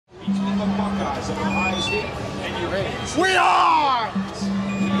We are!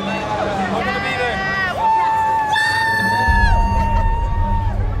 We're going to be there.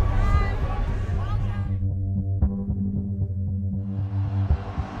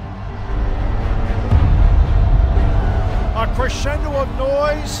 A crescendo of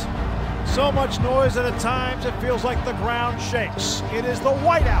noise, so much noise that at times it feels like the ground shakes. It is the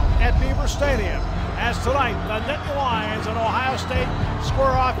whiteout at Beaver Stadium as tonight the Nittany Lions and Ohio State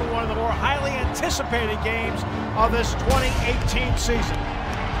square off in one of the more highly anticipated games of this 2018 season.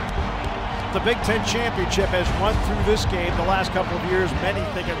 The Big Ten Championship has run through this game the last couple of years. Many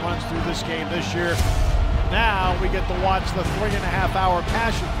think it runs through this game this year. Now we get to watch the 3.5-hour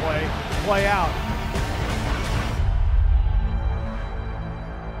passion play out.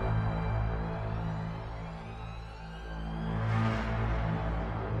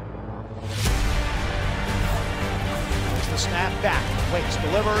 Snap back, waits,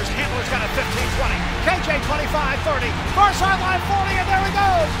 delivers, Handler's got it 15-20, KJ 25-30, far sideline 40, and there he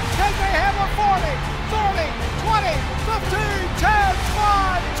goes! KJ Handler 40, 30, 20, 15, 10,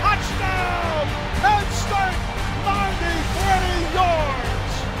 5, touchdown! Penn State, 93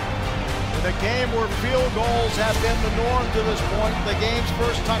 yards! In a game where field goals have been the norm to this point, the game's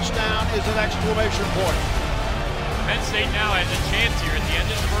first touchdown is an exclamation point. Penn State now has a chance here at the end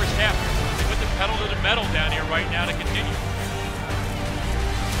of the first half. They put the pedal to the metal down here right now to continue.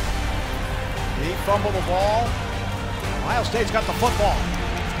 He fumbled the ball. Ohio State's got the football.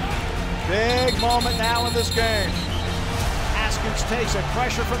 Big moment now in this game. Haskins takes it,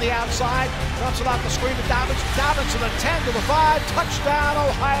 pressure from the outside, dumps it off the screen to Dobbins. Dobbins to the 10, to the 5, touchdown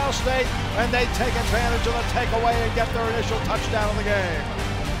Ohio State, and they take advantage of the takeaway and get their initial touchdown of the game.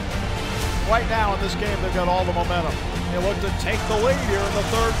 Right now in this game, they've got all the momentum. They look to take the lead here in the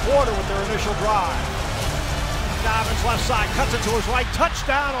third quarter with their initial drive. Dobbins left side, cuts it to his right,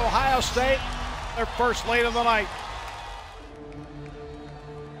 touchdown Ohio State. Their first lead of the night.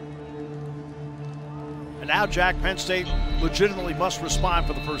 And now, Jack, Penn State legitimately must respond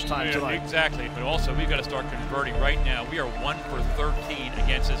for the first time tonight. Exactly, but also we've got to start converting right now. We are 1 for 13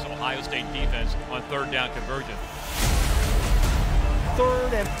 against this Ohio State defense on third down conversion.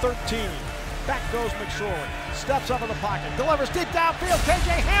 3rd and 13. Back goes McSorley. Steps up in the pocket. Delivers deep downfield.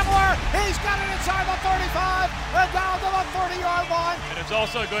 KJ Hamler. He's got it inside the 35 and down to the 30-yard line. And it's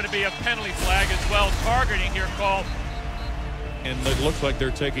also going to be a penalty flag as well. Targeting here called. And it looks like they're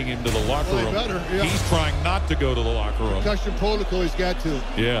taking him to the locker room. Yeah. He's trying not to go to the locker room. Concussion protocol, he's got to.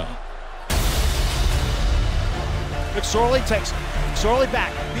 Yeah. McSorley takes it. McSorley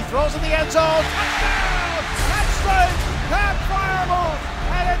back. He throws in the end zone. Touchdown! Penn State! Backfire move!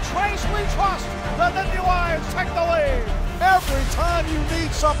 And in Trace we trust. The Nittany Lions take the lead. Every time you need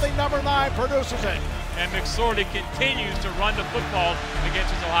something, number 9 produces it. And McSorley continues to run the football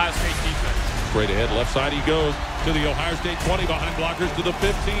against his Ohio State defense. Straight ahead, left side he goes to the Ohio State 20, behind blockers to the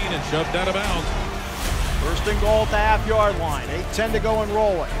 15 and shoved out of bounds. First and goal at the half-yard line. 8:10 to go and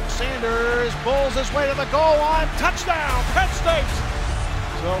rolling. Sanders pulls his way to the goal line. Touchdown, Penn State!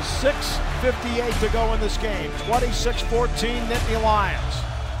 So 6:58 to go in this game. 26-14 Nittany Lions.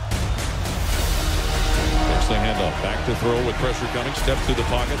 There's the handoff. Back to throw with pressure coming. Steps to the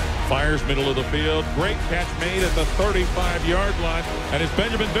pocket. Fires middle of the field. Great catch made at the 35-yard line. And it's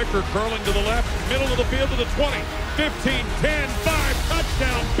Benjamin Victor curling to the left. Middle of the field to the 20. 15, 10, 5.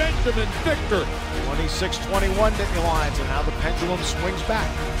 Touchdown, Benjamin Victor. 26-21 Nittany Lions. And now the pendulum swings back.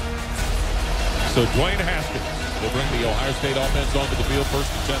 So Dwayne Haskins will bring the Ohio State offense onto the field, 1st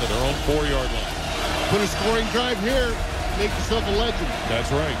and 10 at their own 4-yard line. Put a scoring drive here. Make yourself a legend.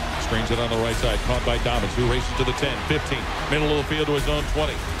 That's right. Screens it on the right side. Caught by Dobbins, who races to the 10, 15. Middle of the field to his own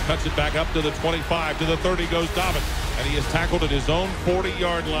 20. Cuts it back up to the 25. To the 30 goes Dobbins. And he is tackled at his own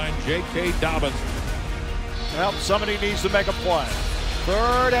 40-yard line. J.K. Dobbins. Well, somebody needs to make a play.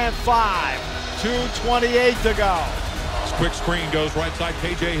 3rd and 5. 2:28 to go. Quick screen goes right side.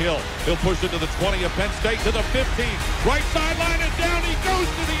 K.J. Hill. He'll push it to the 20 of Penn State to the 15. Right sideline and down he goes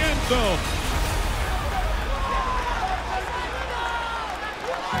to the end zone.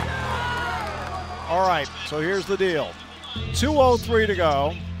 All right, so here's the deal. 2:03 to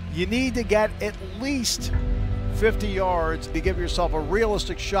go. You need to get at least 50 yards to give yourself a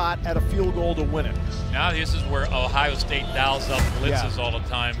realistic shot at a field goal to win it. Now this is where Ohio State dials up blitzes all the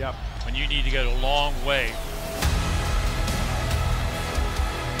time. Yep. When you need to go a long way.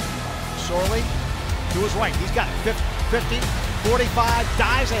 Sorley to his right. He's got it. 50, 45,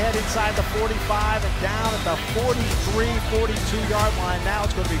 dives ahead inside the 45 and down at the 43, 42-yard line. Now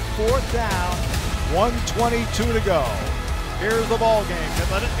it's going to be 4th down, 1:22 to go. Here's the ball game. Can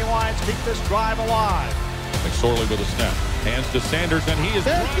the Nittany Lions keep this drive alive? McSorley with a snap. Hands to Sanders, and he is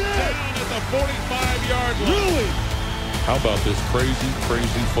brought down at the 45-yard line. Really? How about this crazy,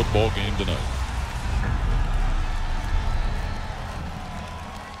 crazy football game tonight?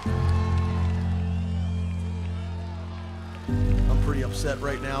 I'm pretty upset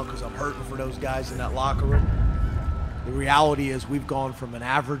right now because I'm hurting for those guys in that locker room. The reality is we've gone from an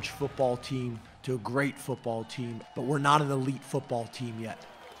average football team to a great football team, but we're not an elite football team yet.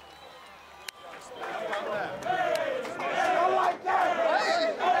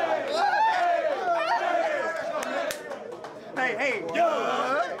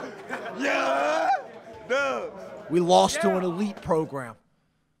 We lost to an elite program,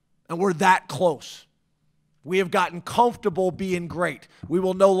 and we're that close. We have gotten comfortable being great. We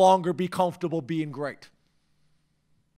will no longer be comfortable being great.